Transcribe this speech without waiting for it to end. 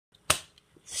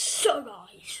So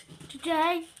guys,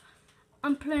 today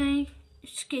I'm playing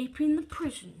Escaping the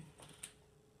Prison.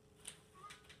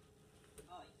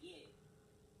 Oh yeah,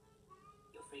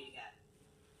 you're free to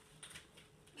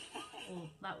go. Oh,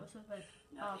 that was a bit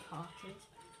half-hearted.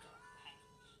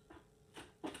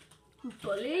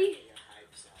 Bully?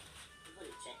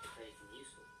 Checked if anything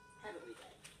useful, haven't we,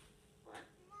 Dad? What?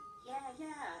 Yeah,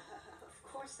 of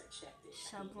course I checked it.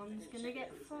 Someone's gonna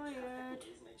get fired.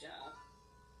 It's my job.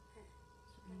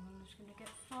 Someone's gonna get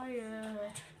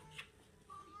fired.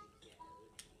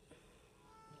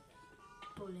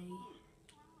 Bully.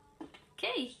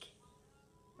 Cake!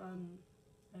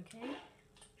 Okay.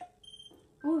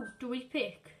 Ooh, do we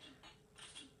pick?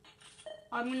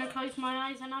 I'm gonna close my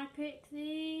eyes and I pick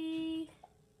the...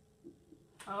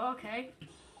 Oh, okay.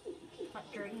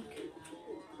 That drink.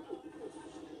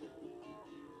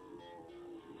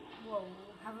 Whoa,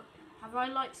 have I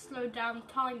like slowed down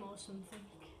time or something?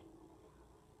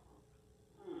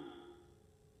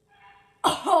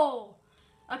 Oh!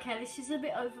 Okay, this is a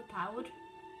bit overpowered.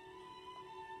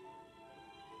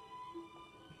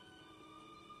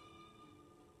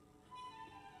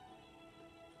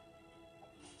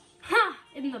 Ha!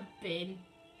 In the bin.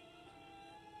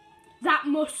 That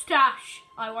mustache!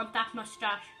 I want that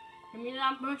mustache. Give me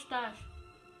that mustache.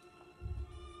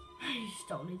 He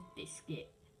stole his biscuit.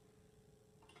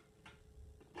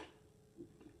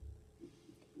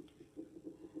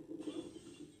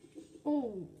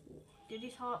 Oh, did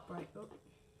his heart break? Oh,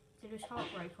 did his heart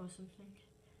break or something?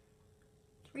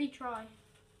 Retry.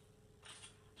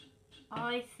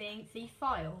 I think the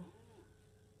file.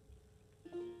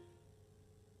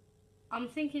 I'm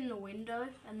thinking the window,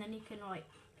 and then you can like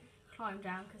climb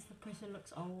down because the prison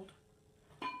looks old.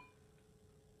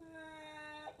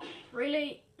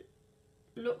 Really,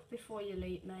 look before you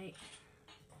leap, mate.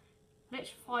 Let's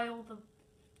file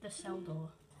the cell door.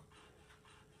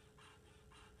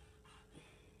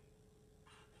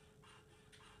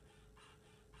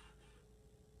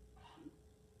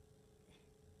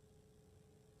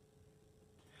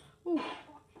 Ooh,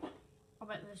 I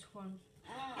bet there's one.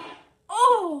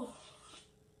 Oh!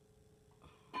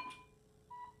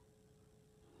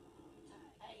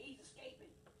 Hey, he's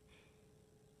escaping.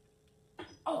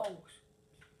 Oh,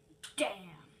 damn.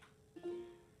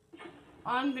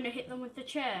 I'm gonna hit them with the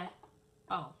chair.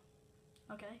 Oh,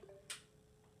 okay.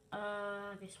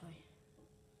 This way.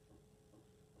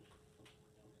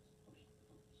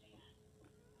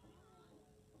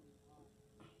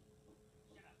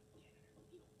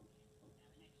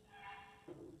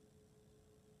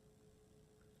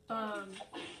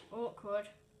 Awkward.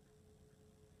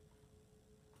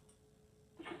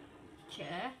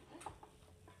 Chair.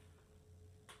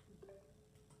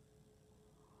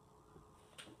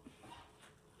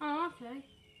 Oh, okay.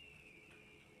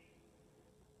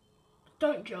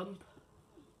 Don't jump.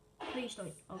 Please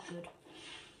don't. Oh, good.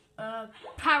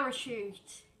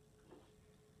 Parachute.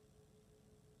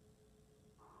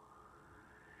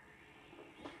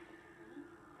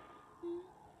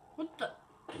 What the?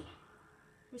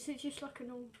 Was it just like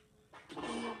an old...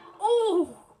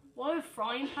 Oh! What, a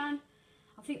frying pan?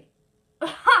 I think...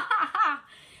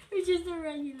 It's just a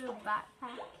regular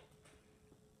backpack.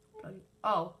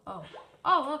 Oh,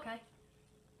 okay.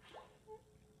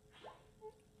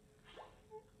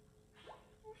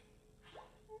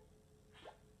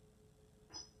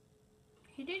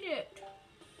 He did it.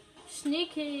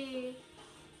 Sneaky.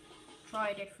 Try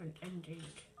a different ending.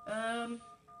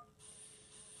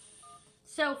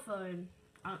 Cell phone.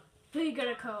 Who you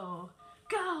gonna call?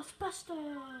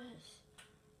 Ghostbusters!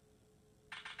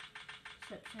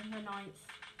 September 9th.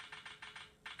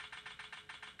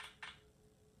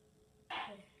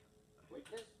 Okay.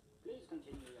 Witness, please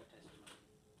continue your testimony.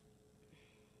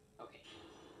 Okay.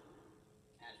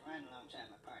 I was riding alongside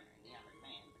my partner and the armored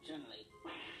man, but suddenly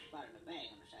spotted a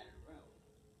bag on the side of the road.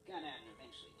 Got out and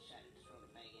eventually decided to throw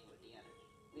the bag in with the others.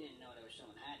 We didn't know there was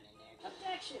someone hiding in there.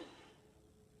 Objection!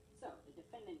 So, the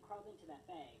defendant crawled into that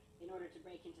bag in order to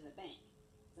break into the bank.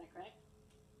 Is that correct?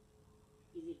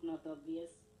 Is it not obvious?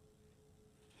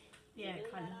 Yeah, Is it really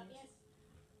kind not of. obvious?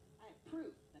 I have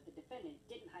proof that the defendant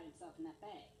didn't hide himself in that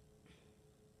bag.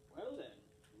 Well then,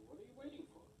 what are you waiting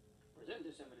for? Present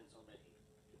this evidence already.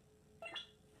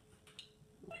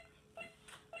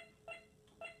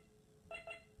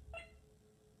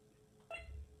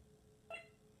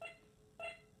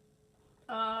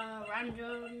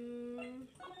 Random.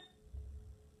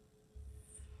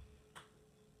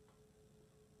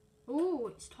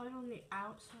 Ooh, it's tied on the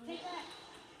outside. Take that!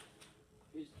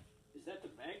 Is that the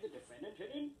bag the defendant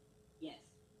hid in? Yes,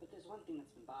 but there's one thing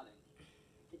that's been bothering me.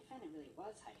 If the defendant really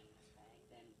was hiding in this bag,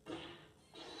 then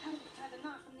how did he tie the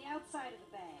knot from the outside of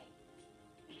the bag?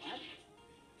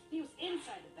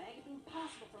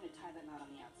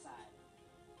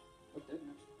 But then,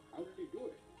 how did he do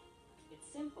it? It's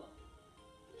simple.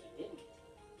 He didn't.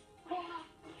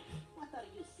 What thought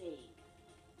you saying?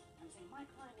 I'm saying my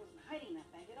client wasn't hiding that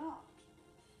bag at all.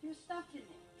 He was stuffed in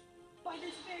there. By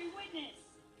this very witness.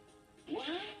 What?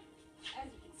 As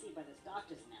you can see by this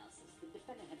doctor's analysis, the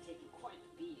defendant had taken quite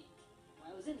the beating.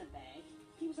 While it was in the bag,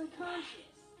 he was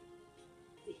unconscious.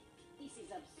 This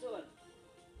is absurd.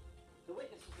 The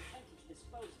witness was attempting to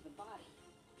dispose of the body.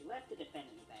 He left the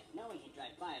defendant in the bag, knowing he'd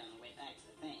drive by it on the way back to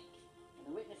the bank.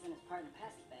 When the witness and his partner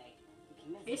passed the bag, he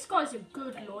convinced This guy's a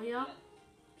good lawyer.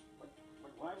 But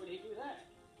why would he do that?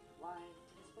 Why,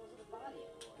 to dispose of the body,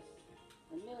 of course.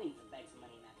 There were millions of bags of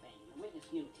money in that bank, and the witness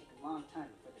knew it would take a long time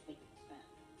before the victim was found.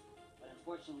 But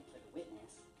unfortunately for the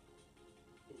witness,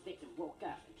 his victim woke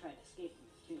up and tried to escape from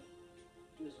his tomb.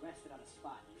 He was arrested on the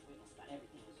spot, and the witness thought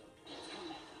everything was over. It's come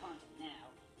back to haunt him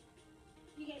now.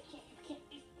 You guys can't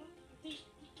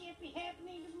be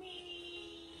happening to me.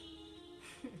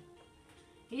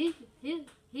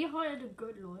 He hired a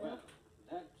good lawyer. Well,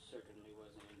 that certainly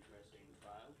was an interesting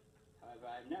trial. However,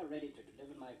 I am now ready to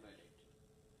deliver my verdict.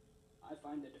 I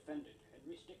find the defendant,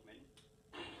 Henry Stickmin.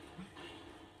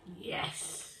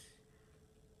 Yes.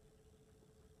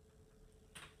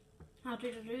 How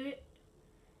did I do it?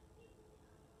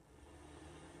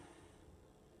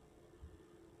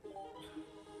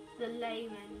 The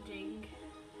lame ending.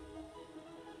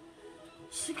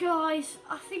 So guys,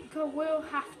 I think I will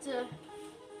have to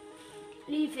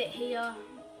leave it here.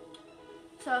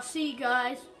 So I'll see you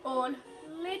guys all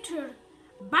later.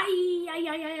 Bye.